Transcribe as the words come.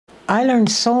I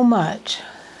learned so much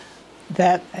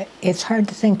that it's hard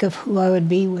to think of who I would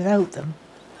be without them.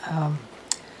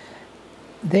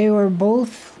 They were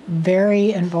both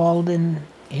very involved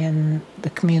in the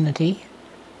community,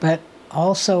 but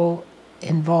also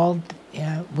involved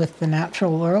with the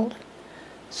natural world.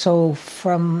 So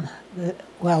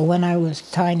when I was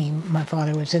tiny, my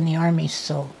father was in the army,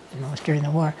 so it was during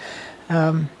the war.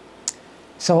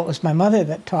 So it was my mother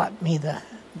that taught me the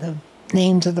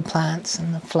names of the plants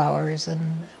and the flowers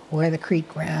and where the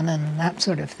creek ran and that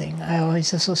sort of thing. I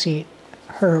always associate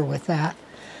her with that.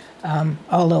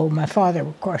 Although my father,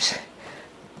 of course,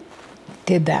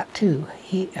 did that too.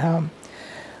 He,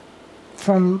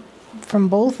 from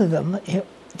both of them,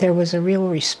 there was a real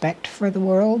respect for the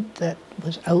world that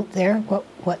was out there.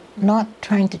 What not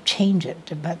trying to change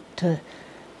it, but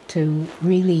to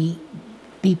really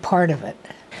be part of it.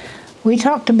 We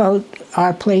talked about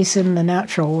our place in the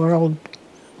natural world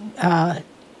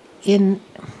in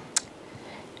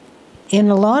a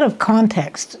lot of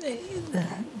context.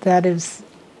 That is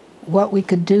what we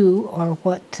could do, or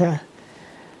what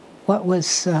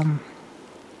was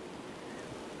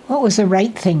the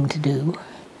right thing to do,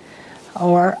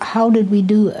 or how did we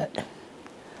do it.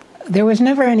 There was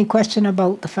never any question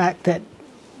about the fact that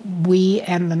we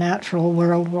and the natural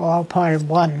world were all part of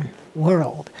one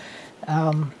world.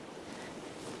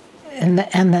 And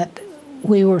that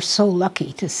we were so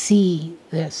lucky to see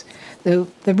this. The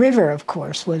river, of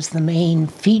course, was the main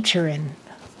feature in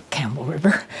Campbell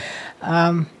River.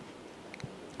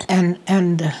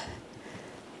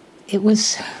 It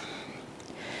was,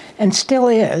 and still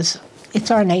is,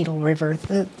 it's our natal river.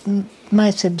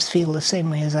 My Sibs feel the same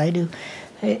way as I do.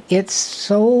 It's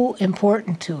so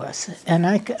important to us. And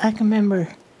I can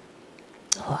remember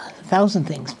a thousand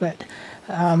things, but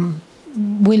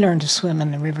we learned to swim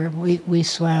in the river. We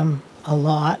swam a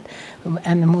lot, and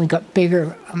then when we got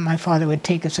bigger, my father would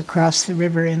take us across the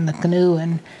river in the canoe,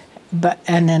 and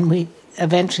then we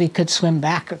eventually could swim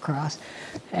back across.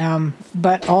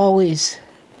 But always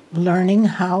learning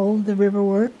how the river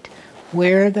worked,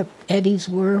 where the eddies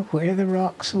were, where the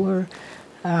rocks were,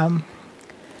 how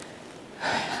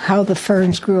the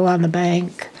ferns grew on the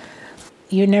bank.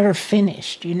 You're never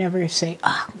finished. You never say,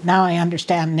 now I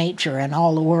understand nature and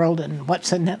all the world and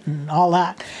what's in it and all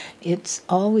that. It's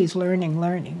always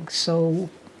learning. So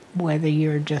whether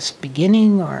you're just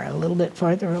beginning or a little bit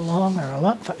farther along or a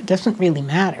lot farther, it doesn't really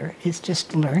matter. It's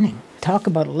just learning. Talk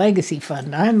about a legacy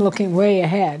fund. I'm looking way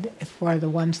ahead for the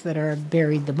ones that are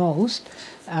buried the most.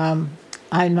 I'm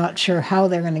not sure how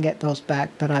they're going to get those back,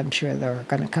 but I'm sure they're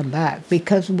going to come back,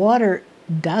 because water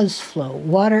does flow.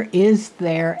 Water is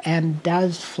there and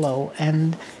does flow,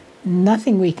 and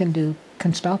nothing we can do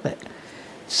can stop it.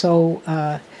 So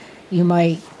you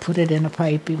might put it in a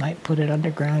pipe, you might put it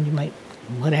underground, you might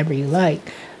whatever you like.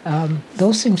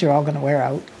 Those things are all going to wear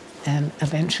out, and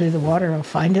eventually the water will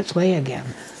find its way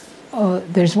again.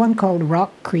 There's one called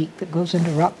Rock Creek that goes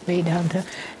into Rock Bay down to,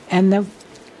 and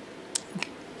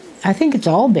I think it's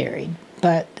all buried,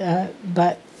 but the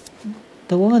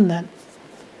woman that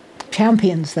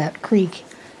champions that creek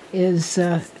is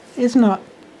not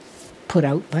put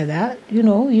out by that.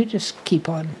 You just keep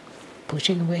on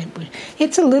pushing away and pushing.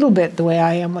 It's a little bit the way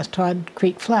I am with Todd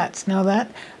Creek Flats. Now that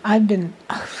I don't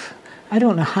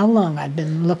know how long I've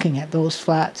been looking at those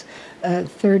flats,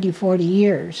 30, 40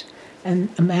 years, and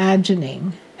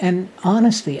imagining, and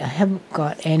honestly, I haven't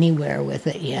got anywhere with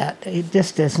it yet. It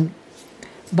just isn't,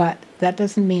 but that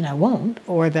doesn't mean I won't,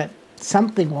 or that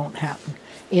something won't happen.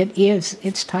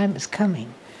 Its time is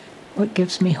coming. What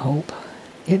gives me hope?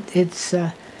 I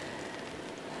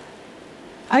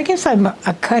guess I'm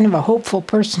a kind of a hopeful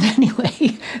person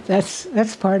anyway.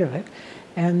 That's part of it.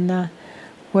 And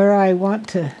where I want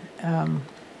to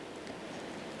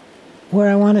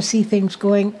see things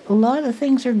going, a lot of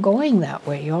things are going that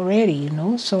way already,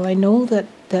 so I know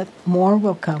that more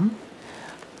will come.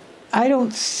 I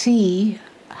don't see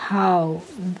how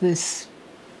this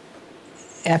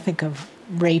ethic of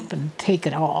rape and take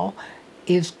it all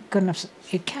it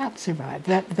can't survive.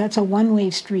 That's a one-way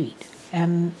street,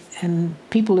 and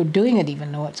people who are doing it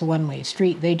even know it's a one-way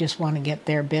street. They just want to get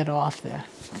their bit off the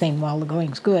thing while the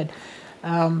going's good.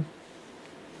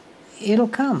 It'll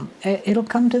come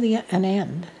to an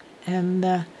end,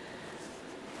 and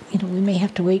we may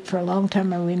have to wait for a long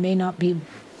time, or we may not be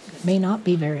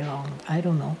very long. I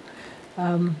don't know,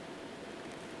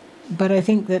 but I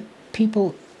think that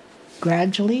people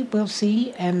gradually we'll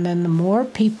see, and then the more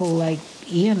people like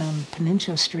Ian on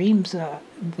Peninsula Streams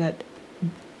that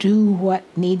do what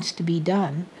needs to be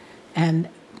done and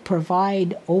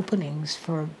provide openings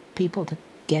for people to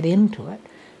get into it,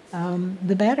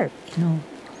 the better.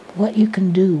 what you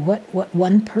can do, what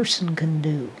one person can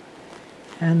do.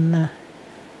 And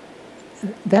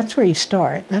that's where you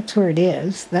start. That's where it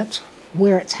is. That's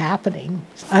where it's happening.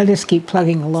 I just keep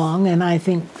plugging along, and I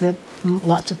think that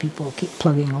lots of people keep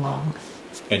plugging along.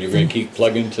 And you're going to keep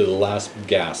plugging to the last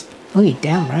gasp. Oh, you're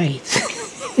damn right.